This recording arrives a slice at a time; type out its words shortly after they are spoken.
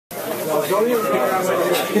Don't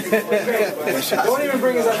even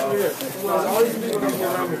bring us up here.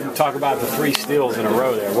 Talk about the 3 steals in a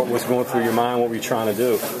row there. What was going through your mind? What were you trying to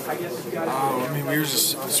do? I mean, we were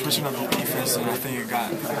just switching up the defense, and I think it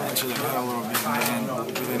got into their head a little bit, and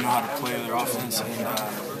they didn't really know how to play their offense, and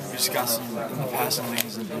we just got some in the passing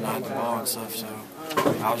lanes and denied the ball and stuff, so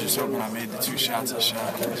I was just hoping I made the 2 shots I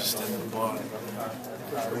shot and just didn't blow it.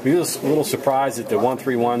 Were you a little surprised that the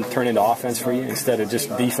 1-3-1 turned into offense for you instead of just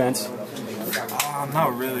defense?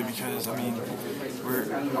 Not really, because, I mean,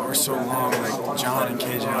 we're so long, like John and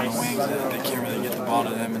KJ on the wings, that they can't really get the ball to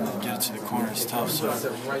them and get it to the corner. It's tough. So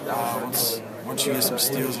once you get some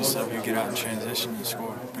steals and stuff, you get out in transition and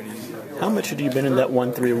score pretty easy. How much had you been in that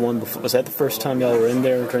 1-3-1 before? Was that the first time y'all were in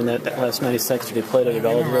there during that last 90 seconds? Did you play it at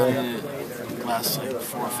all? Really? Last like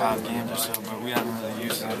 4 or 5 games or so, but we haven't really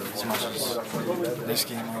used it as much as this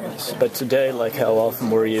game, I guess. But today, like, how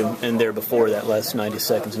often were you in there before that last 90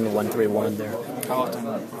 seconds in the 1-3-1 there? How often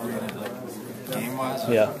were we in it, like, game-wise?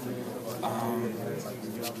 Yeah.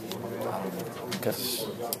 Okay.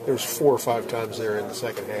 There was 4 or 5 times there in the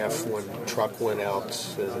second half when Truck went out.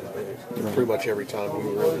 Pretty much every time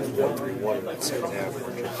we were in 1-3-1 in that second half.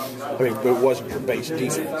 I mean, but it wasn't your base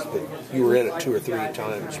defense, but you were in it 2 or 3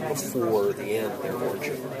 times before the end there, weren't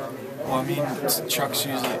you? Well, I mean, Truck's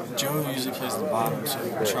usually, Joe usually plays the bottom, so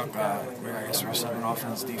Truck, I guess we're subbing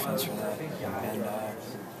offense, defense for that, and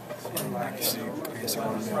I guess I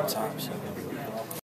want to be on top, so.